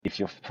if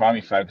your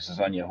primary focus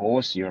is on your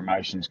horse, your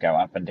emotions go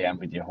up and down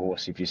with your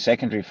horse. If your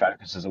secondary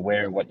focus is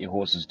aware of what your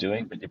horse is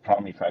doing, but your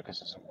primary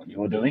focus is on what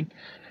you're doing,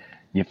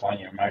 you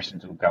find your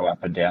emotions will go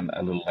up and down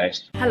a little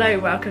less. Hello,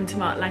 welcome to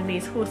Mark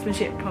Langley's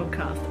Horsemanship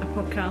Podcast, a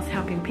podcast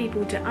helping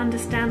people to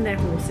understand their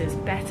horses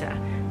better,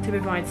 to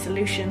provide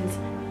solutions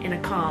in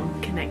a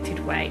calm, connected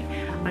way.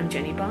 I'm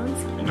Jenny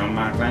Barnes. And I'm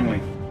Mark Langley.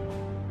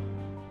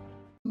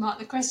 Mark,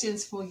 the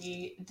questions for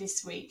you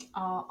this week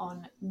are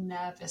on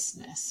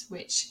nervousness,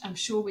 which I'm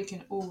sure we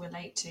can all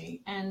relate to.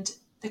 And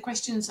the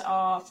questions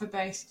are for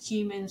both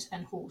humans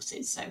and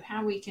horses. So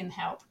how we can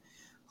help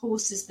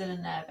horses that are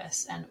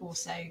nervous and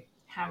also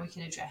how we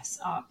can address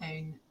our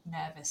own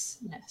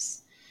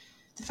nervousness.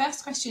 The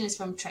first question is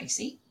from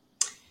Tracy.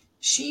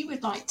 She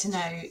would like to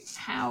know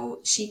how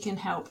she can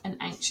help an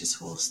anxious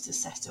horse to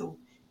settle.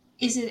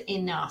 Is it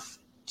enough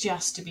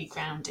just to be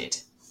grounded?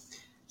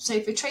 So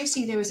for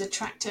Tracy, there was a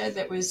tractor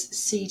that was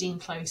seeding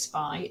close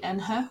by and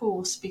her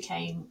horse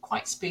became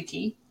quite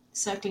spooky,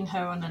 circling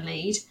her on a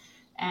lead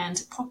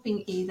and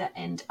popping either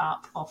end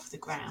up off the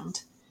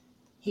ground.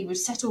 He would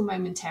settle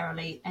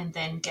momentarily and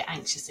then get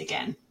anxious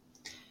again.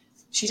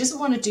 She doesn't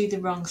want to do the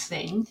wrong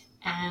thing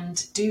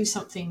and do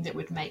something that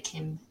would make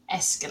him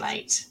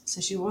escalate.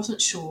 So she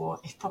wasn't sure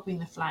if popping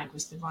the flag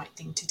was the right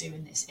thing to do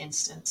in this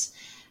instance.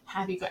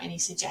 Have you got any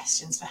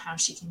suggestions for how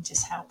she can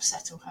just help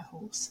settle her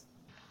horse?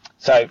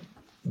 So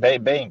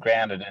being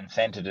grounded and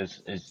centered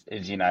is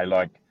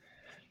like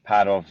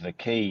part of the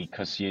key,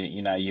 because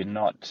you're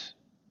not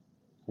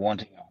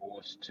wanting a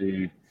horse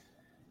to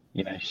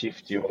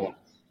shift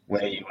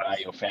where you are,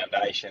 your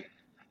foundation,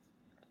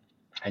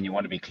 and you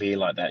want to be clear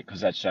like that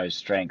because that shows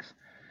strength.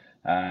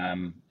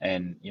 And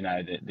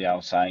the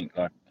old saying,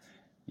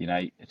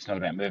 it's not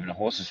about moving a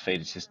horse's feet,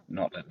 it's just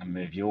not letting them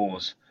move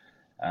yours,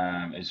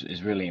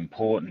 is really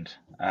important.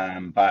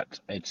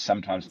 But it's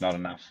sometimes not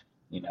enough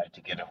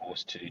to get a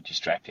horse to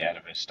distract out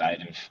of a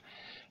state of,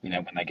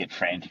 when they get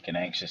frantic and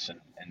anxious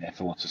and their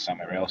thoughts are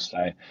somewhere else.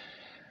 So,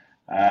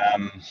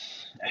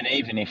 and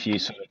even if you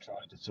sort of try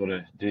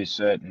to do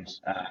certain,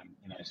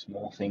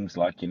 small things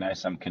like,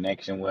 some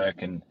connection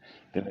work and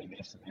doing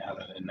this and the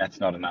other, then that's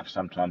not enough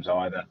sometimes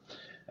either,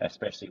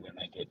 especially when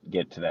they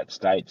get to that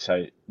state.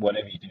 So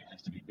whatever you do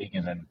has to be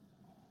bigger than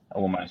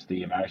almost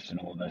the emotion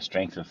or the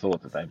strength of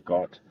thought that they've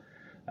got.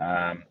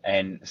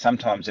 And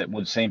sometimes it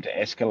would seem to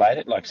escalate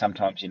it. Like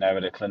sometimes,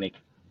 at a clinic,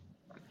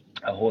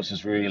 a horse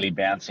is really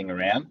bouncing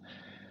around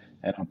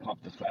and I'll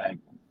pop the flag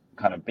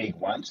kind of big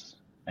once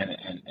and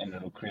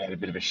it'll create a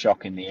bit of a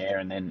shock in the air,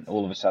 and then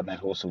all of a sudden that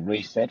horse will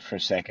reset for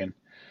a second.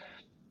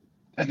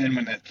 And then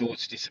when the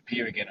thoughts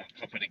disappear again, I'll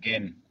pop it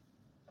again.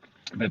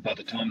 But by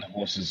the time the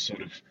horse has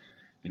sort of,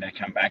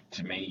 come back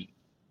to me,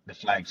 the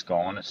flag's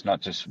gone. It's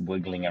not just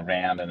wiggling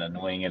around and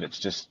annoying it. It's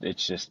just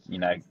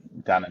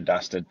done and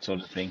dusted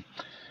sort of thing.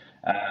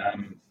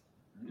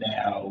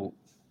 Now,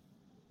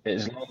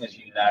 as long as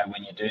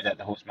when you do that,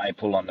 the horse may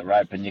pull on the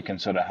rope, and you can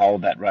sort of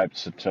hold that rope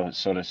to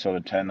sort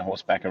of turn the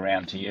horse back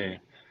around to you.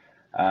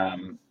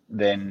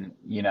 Then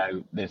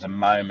there's a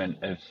moment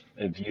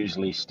of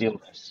usually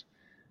stillness.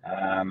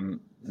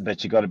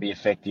 But you've got to be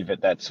effective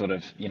at that sort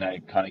of,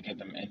 kind of get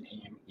them, and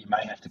you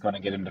may have to kind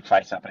of get them to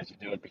face up as you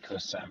do it,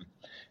 because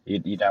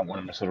you don't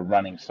want them to sort of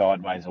running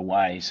sideways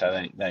away.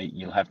 So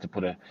you'll have to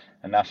put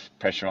enough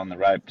pressure on the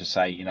rope to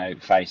say,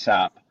 face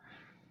up,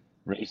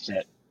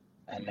 reset,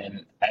 and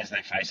then as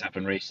they face up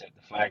and reset,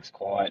 the flag's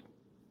quiet,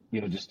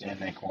 you'll just stand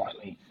there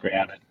quietly,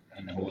 grounded,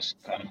 and the horse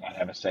kind of might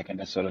have a second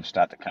to sort of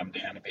start to come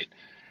down a bit.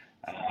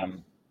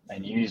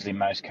 And usually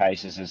most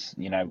cases is,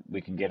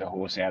 we can get a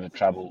horse out of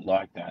trouble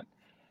like that.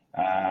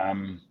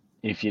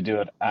 If you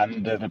do it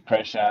under the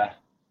pressure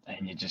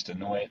and you just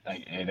annoy it,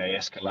 they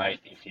escalate.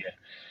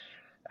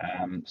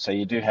 So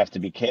you do have to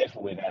be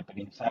careful with that. But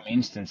in some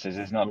instances,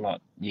 there's not a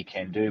lot you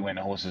can do when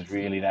a horse is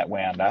really that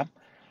wound up.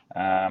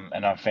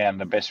 And I've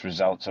found the best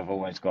results I've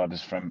always got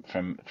is from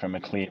a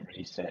clear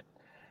reset.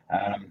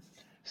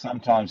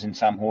 Sometimes in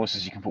some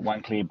horses you can put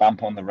one clear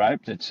bump on the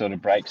rope that sort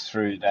of breaks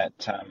through that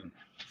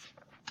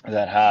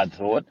hard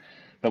thought.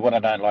 But what I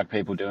don't like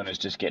people doing is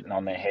just getting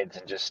on their heads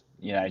and just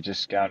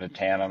going to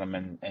town on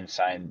them and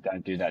saying,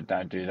 don't do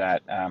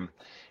that.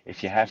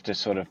 If you have to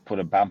sort of put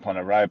a bump on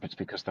a rope, it's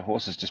because the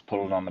horse is just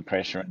pulling on the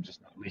pressure and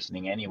just not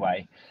listening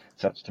anyway.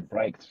 So it's to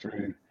break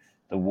through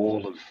the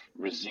wall of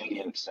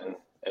resilience and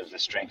of the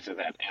strength of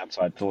that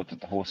outside thought that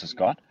the horse has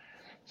got.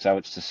 So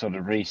it's to sort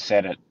of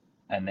reset it,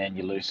 and then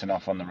you loosen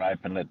off on the rope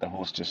and let the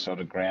horse just sort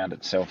of ground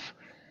itself.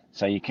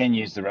 So you can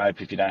use the rope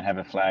if you don't have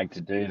a flag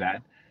to do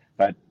that.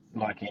 But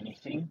like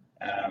anything,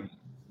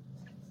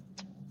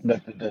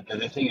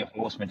 the thing of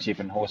horsemanship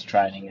and horse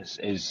training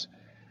is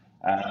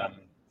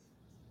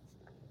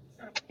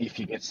if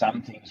you get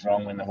some things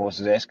wrong when the horse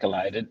is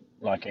escalated,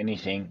 like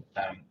anything,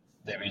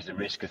 there is a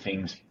risk of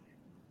things,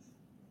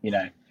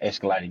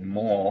 escalating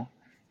more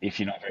if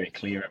you're not very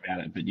clear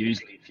about it. But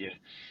usually if you,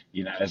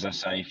 as I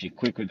say, if you're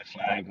quick with the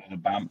flag or the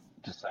bump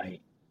to say,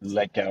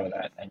 let go of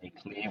that, and you're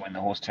clear when the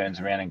horse turns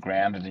around and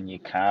grounded and you're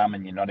calm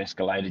and you're not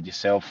escalated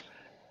yourself,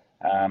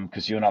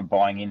 because you're not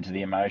buying into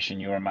the emotion.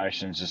 Your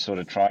emotions are sort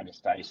of trying to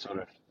stay sort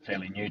of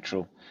fairly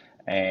neutral,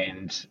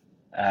 and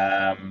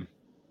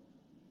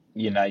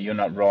you're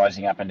not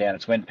rising up and down.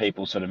 It's when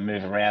people sort of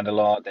move around a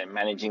lot, they're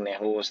managing their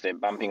horse, they're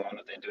bumping on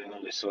it, they're doing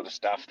all this sort of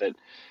stuff, that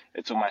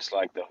it's almost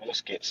like the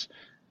horse gets,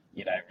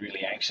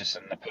 really anxious,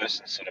 and the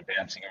person's sort of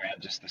bouncing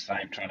around just the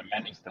same, trying to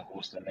manage the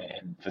horse.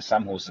 And for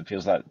some horses, it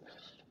feels like,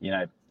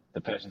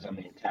 the person's on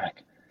the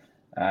attack.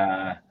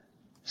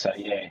 So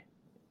yeah,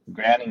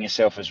 grounding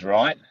yourself is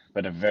right,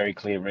 but a very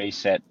clear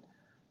reset.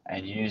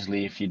 And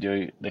usually if you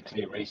do the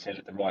clear reset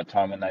at the right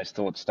time when those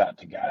thoughts start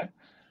to go,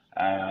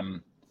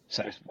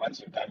 so once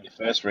you've done your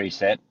first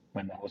reset,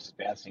 when the horse is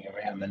bouncing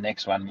around, the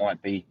next one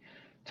might be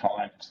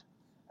timed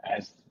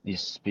as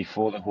this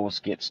before the horse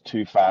gets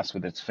too fast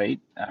with its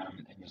feet,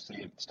 and you'll see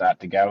it start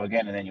to go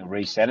again, and then you'll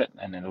reset it,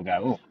 and then it'll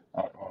go,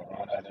 oh,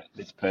 all right,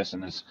 this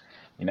person is,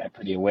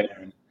 pretty aware,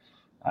 and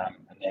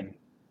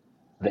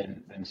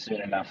then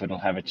soon enough it'll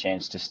have a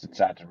chance to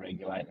start to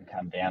regulate and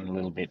come down a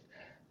little bit.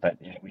 But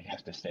we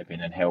have to step in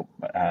and help.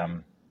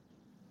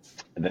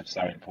 That's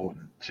so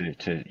important to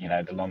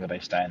the longer they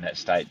stay in that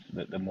state,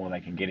 the more they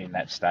can get in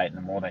that state, and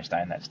the more they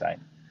stay in that state.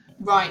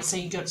 Right, so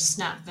you've got to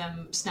snap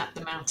them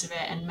out of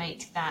it, and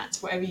make that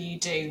whatever you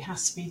do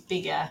has to be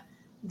bigger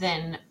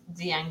than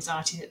the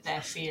anxiety that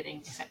they're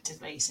feeling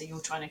effectively. So you're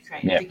trying to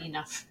create a big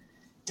enough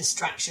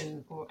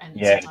distraction,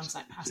 sometimes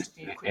that has to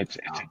be a quick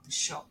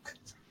shock.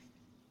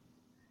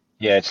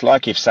 Yeah, it's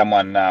like if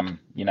someone,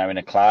 in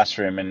a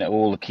classroom and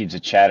all the kids are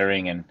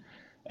chattering and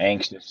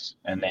anxious,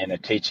 and then a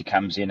teacher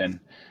comes in and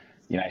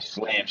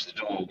slams the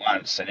door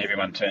once and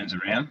everyone turns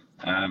around.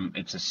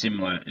 It's a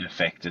similar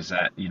effect as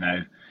that.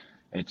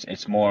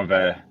 It's more of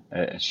a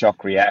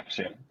shock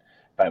reaction,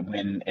 but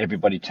when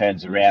everybody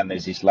turns around,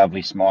 there's this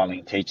lovely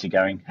smiling teacher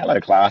going, "Hello,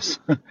 class."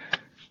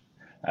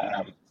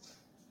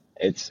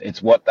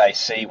 It's what they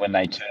see when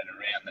they turn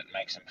around that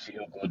makes them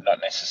feel good,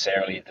 not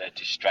necessarily the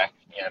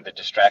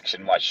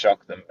distraction might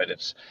shock them, but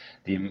it's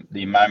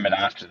the moment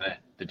after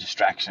the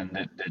distraction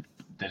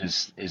that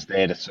is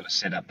there to sort of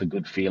set up the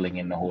good feeling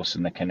in the horse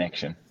and the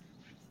connection.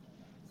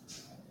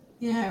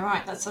 Yeah,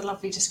 right. That's a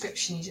lovely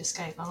description you just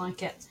gave. I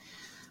like it.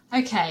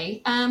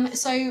 Okay,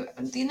 so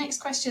the next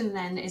question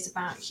then is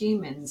about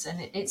humans, and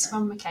it's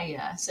from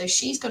Michaela. So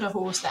she's got a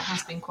horse that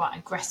has been quite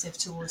aggressive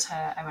towards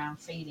her around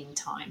feeding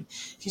time.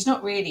 She's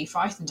not really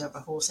frightened of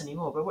a horse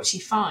anymore, but what she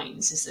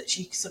finds is that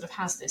she sort of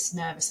has this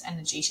nervous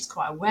energy. She's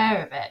quite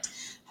aware of it.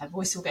 Her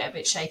voice will get a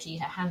bit shaky,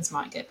 her hands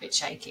might get a bit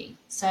shaky.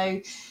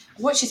 So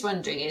what she's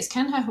wondering is,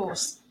 can her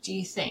horse, do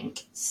you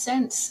think,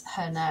 sense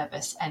her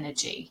nervous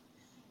energy?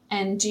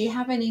 And do you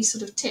have any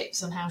sort of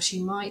tips on how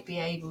she might be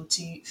able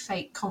to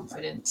fake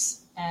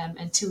confidence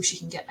until she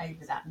can get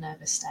over that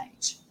nervous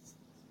stage?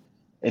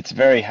 It's a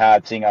very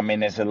hard thing. I mean,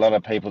 there's a lot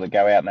of people that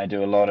go out and they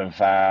do a lot of,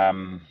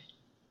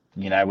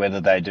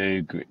 whether they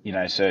do,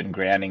 certain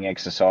grounding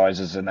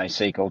exercises, and they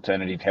seek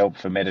alternative help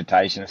for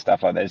meditation and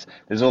stuff like that.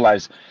 There's all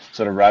those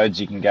sort of roads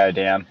you can go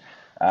down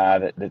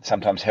that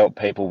sometimes help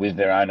people with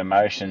their own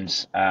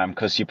emotions,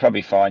 because you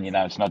probably find,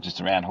 it's not just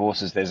around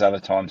horses. There's other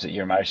times that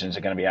your emotions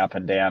are going to be up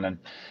and down, and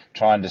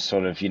trying to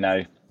sort of,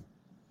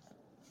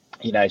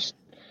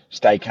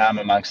 stay calm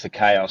amongst the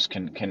chaos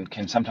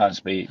can sometimes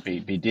be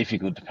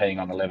difficult, depending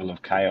on the level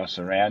of chaos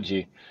around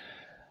you.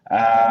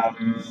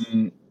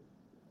 And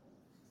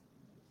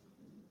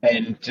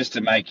just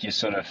to make you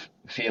sort of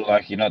feel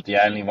like you're not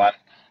the only one,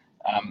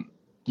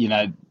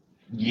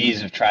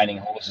 years of training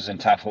horses and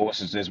tough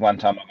horses. There's one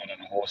time I got on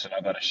a horse and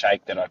I got a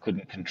shake that I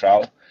couldn't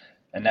control,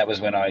 and that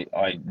was when I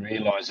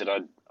realised that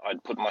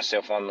I'd put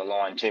myself on the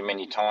line too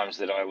many times,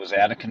 that I was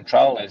out of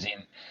control, as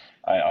in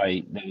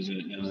I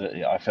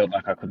felt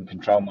like I couldn't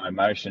control my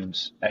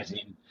emotions, as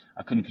in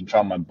I couldn't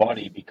control my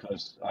body,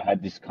 because I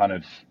had this kind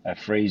of a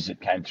freeze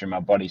that came through my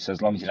body. So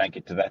as long as you don't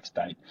get to that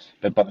state,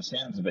 but by the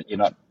sounds of it, you're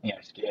not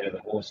scared of the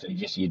horse.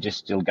 You're just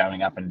still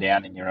going up and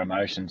down in your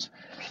emotions.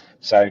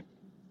 So,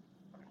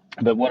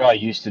 but what I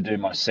used to do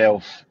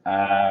myself,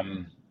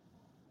 when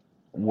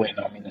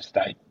I'm in a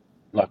state,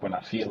 like when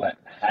I feel that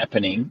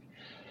happening,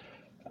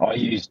 I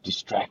use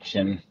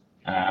distraction,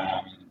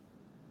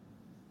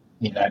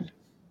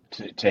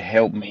 to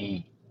help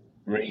me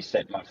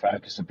reset my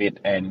focus a bit,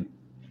 and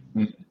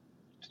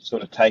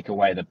sort of take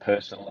away the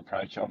personal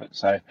approach of it.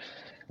 So,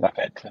 like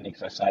at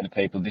clinics, I say to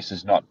people, this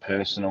is not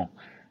personal.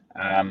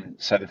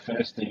 So the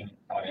first thing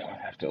I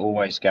have to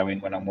always go in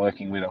when I'm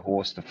working with a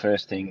horse, the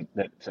first thing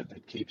that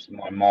keeps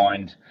my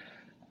mind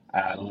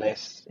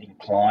less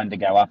inclined to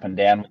go up and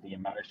down with the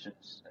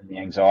emotions and the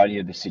anxiety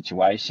of the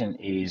situation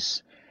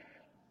is,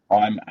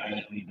 I'm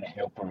only the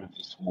helper of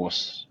this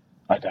horse.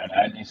 I don't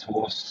own this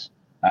horse.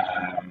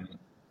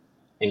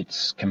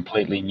 It's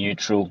completely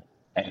neutral,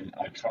 and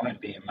I try and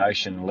be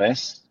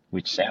emotionless,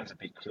 which sounds a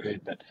bit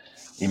crude, but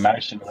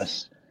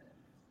emotionless.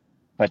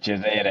 But you're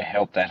there to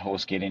help that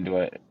horse get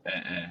into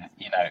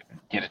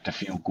get it to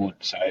feel good.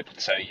 So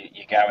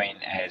you go in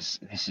as,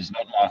 this is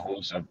not my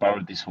horse. I've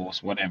borrowed this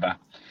horse, whatever.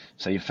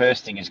 So your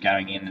first thing is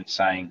going in and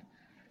saying,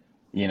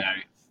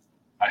 I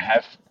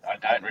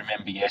don't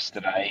remember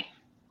yesterday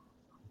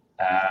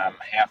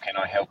how can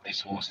I help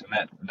this horse?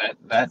 And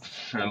that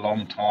for a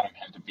long time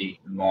had to be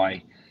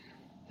my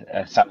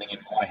something in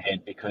my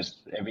head, because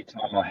every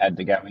time I had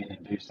to go in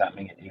and do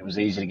something, it was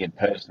easy to get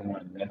personal.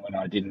 And then when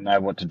I didn't know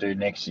what to do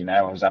next,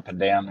 I was up and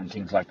down and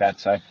things like that.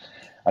 So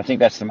I think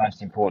that's the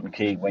most important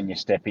key when you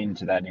step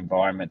into that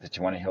environment, that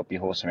you want to help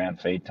your horse around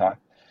feed time.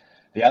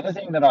 The other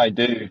thing that I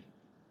do,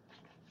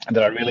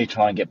 that I really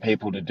try and get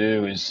people to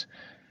do, is,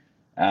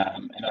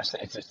 and I say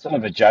it's a sort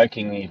of a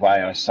jokingly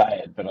way I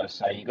say it, but I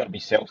say you've got to be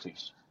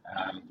selfish.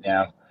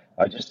 Now,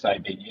 I just say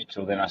be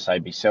neutral, then I say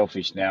be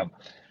selfish. Now,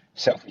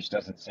 selfish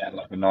doesn't sound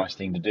like a nice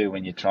thing to do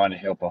when you're trying to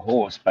help a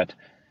horse, but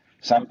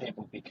some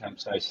people become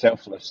so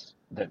selfless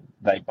that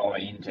they buy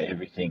into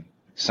everything.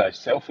 So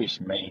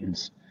selfish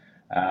means,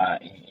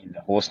 in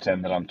the horse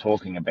term that I'm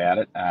talking about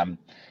it,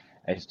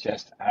 is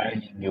just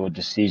owning your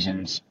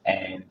decisions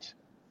and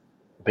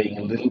being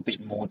a little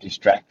bit more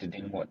distracted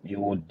in what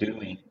you're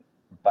doing,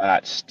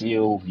 but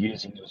still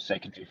using your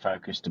secondary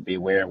focus to be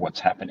aware of what's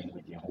happening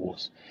with your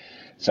horse.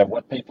 So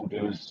what people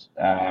do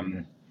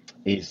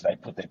is they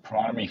put their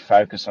primary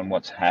focus on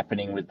what's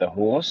happening with the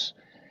horse,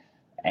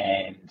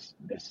 and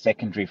the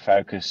secondary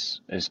focus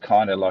is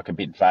kind of like a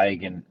bit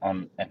vague, and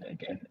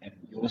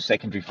your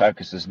secondary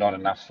focus is not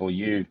enough for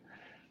you.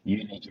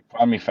 You need your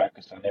primary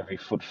focus on every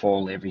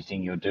footfall,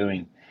 everything you're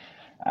doing,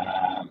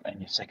 and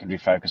your secondary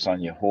focus on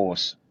your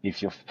horse.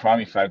 If your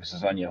primary focus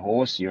is on your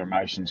horse, your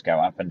emotions go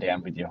up and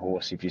down with your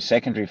horse. If your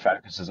secondary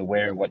focus is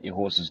aware of what your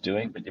horse is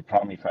doing, but your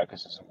primary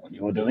focus is on what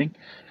you're doing,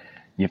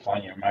 you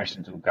find your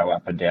emotions will go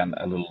up and down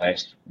a little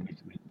less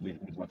with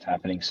what's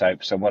happening. So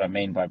what I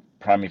mean by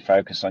primary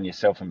focus on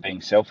yourself and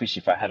being selfish,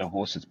 if I had a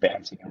horse that's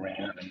bouncing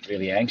around and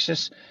really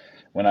anxious,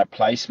 when I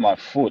place my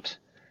foot,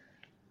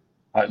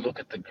 I look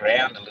at the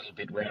ground a little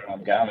bit where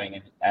I'm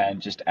going,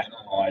 and just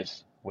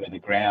analyse where the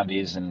ground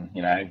is, and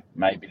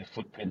maybe the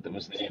footprint that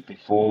was there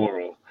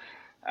before, or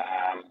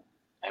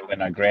and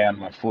when I ground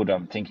my foot,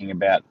 I'm thinking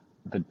about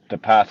the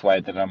pathway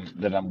that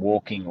I'm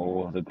walking,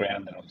 or the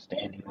ground that I'm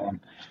standing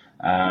on.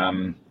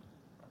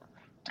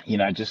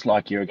 Just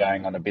like you're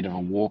going on a bit of a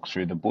walk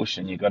through the bush,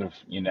 and you've got to,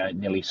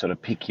 nearly sort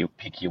of pick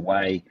your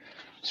way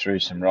through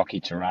some rocky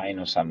terrain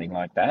or something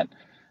like that.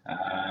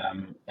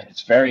 And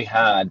it's very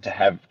hard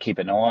to keep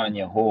an eye on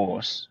your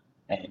horse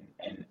and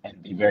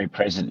be very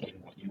present in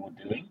what you're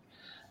doing,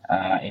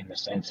 in the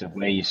sense of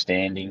where you're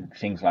standing,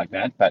 things like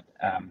that. But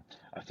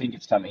I think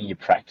it's something you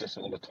practice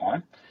all the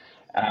time.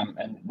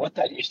 And what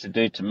that used to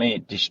do to me,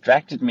 it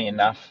distracted me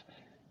enough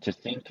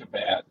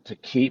to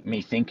keep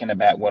me thinking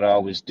about what I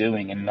was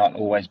doing, and not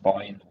always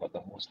buy into what the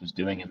horse was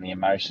doing and the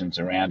emotions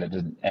around it.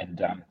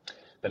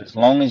 But as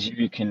long as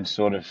you can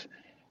sort of,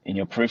 in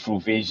your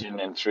peripheral vision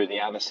and through the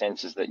other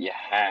senses that you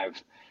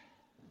have,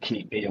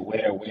 be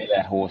aware of where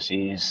that horse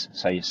is,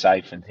 so you're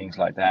safe and things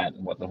like that,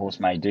 and what the horse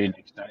may do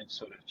next. Don't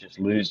sort of just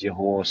lose your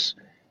horse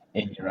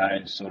in your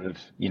own sort of,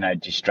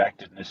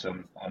 distractedness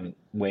on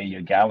where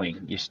you're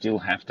going. You still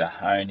have to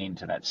hone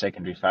into that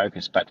secondary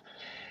focus, but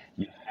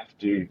you have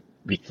to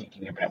be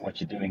thinking about what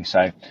you're doing.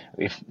 So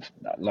if,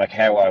 like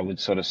how I would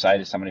sort of say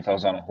to someone, if I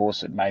was on a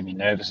horse that made me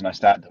nervous and I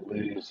started to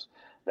lose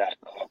that,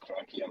 oh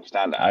crikey, I'm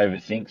starting to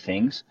overthink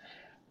things,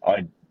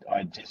 I'd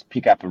just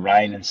pick up a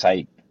rein and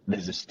say,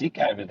 there's a stick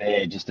over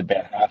there just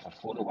about half a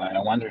foot away. I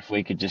wonder if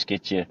we could just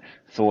get your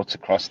thoughts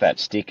across that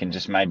stick and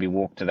just maybe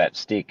walk to that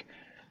stick.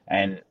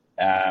 And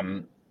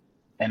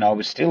I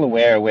was still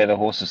aware of where the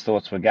horse's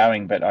thoughts were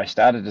going, but I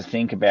started to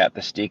think about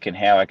the stick and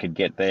how I could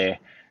get there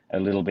a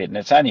little bit. And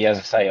it's only, as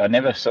I say, I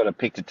never sort of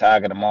picked a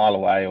target a mile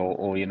away,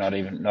 or you're not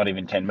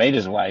even 10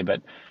 meters away,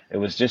 but it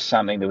was just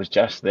something that was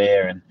just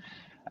there. And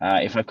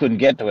if I couldn't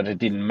get to it, it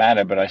didn't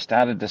matter. But I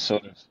started to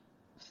sort of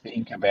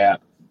think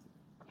about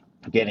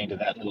getting to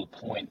that little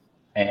point,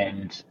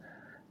 and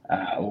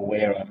or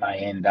where I may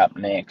end up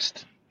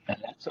next. And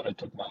that sort of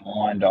took my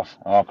mind off,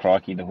 oh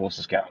crikey, the horse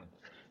is going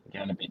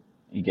a bit,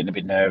 you're getting a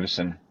bit nervous,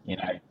 and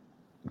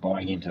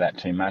buying into that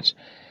too much.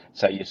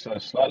 So you're sort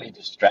of slightly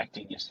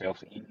distracting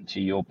yourself into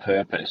your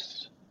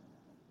purpose,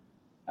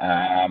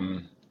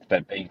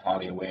 but being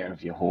highly aware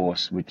of your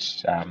horse,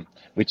 which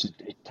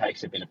it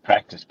takes a bit of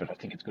practice, but I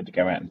think it's good to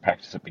go out and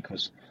practice it,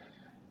 because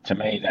to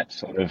me that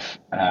sort of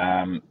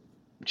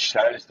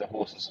shows the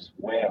horses as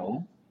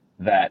well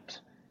that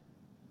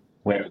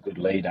we're a good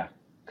leader.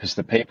 Because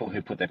the people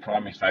who put their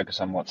primary focus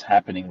on what's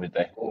happening with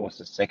their horse,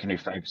 the secondary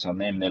focus on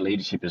them, their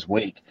leadership is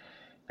weak,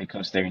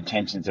 because their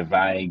intentions are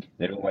vague.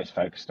 They're always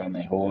focused on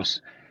their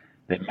horse.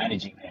 They're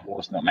managing their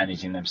horse, not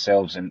managing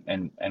themselves.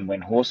 And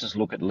when horses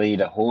look at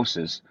leader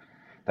horses,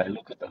 they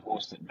look at the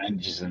horse that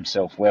manages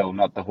themselves well,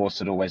 not the horse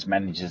that always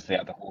manages the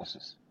other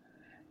horses.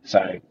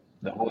 So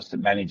the horse that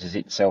manages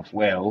itself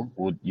well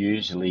would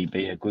usually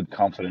be a good,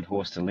 confident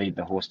horse to lead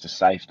the horse to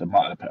safety,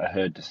 a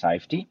herd to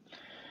safety.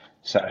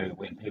 So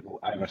when people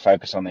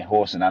over-focus on their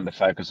horse and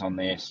under-focus on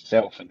their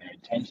self and their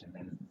intention,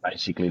 then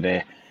basically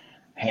they're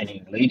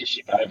handing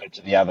leadership over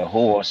to the other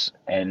horse,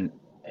 and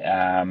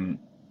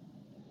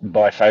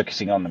by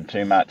focusing on them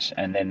too much,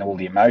 and then all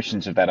the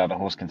emotions of that other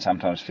horse can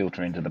sometimes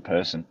filter into the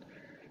person,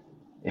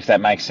 if that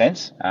makes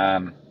sense.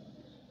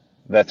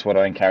 that's what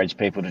I encourage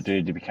people to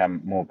do, to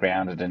become more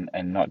grounded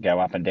and not go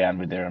up and down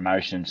with their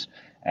emotions.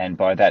 And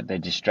by that, they're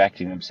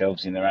distracting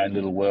themselves in their own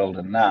little world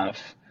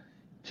enough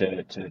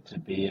to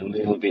be a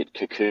little bit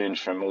cocooned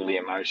from all the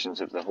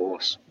emotions of the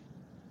horse.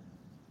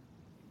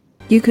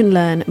 You can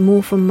learn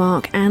more from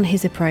Mark and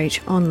his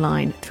approach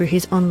online through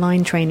his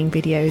online training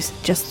videos.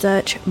 Just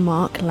search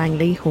Mark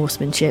Langley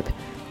Horsemanship.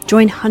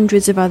 Join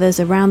hundreds of others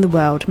around the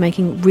world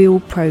making real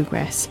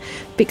progress,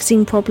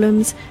 fixing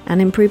problems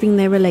and improving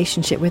their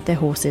relationship with their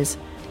horses.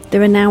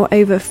 There are now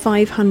over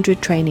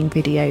 500 training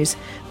videos.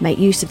 Make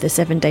use of the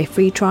 7-day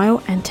free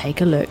trial and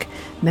take a look.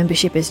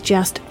 Membership is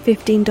just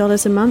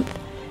 $15 a month,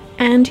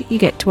 and you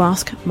get to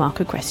ask Mark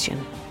a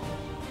question.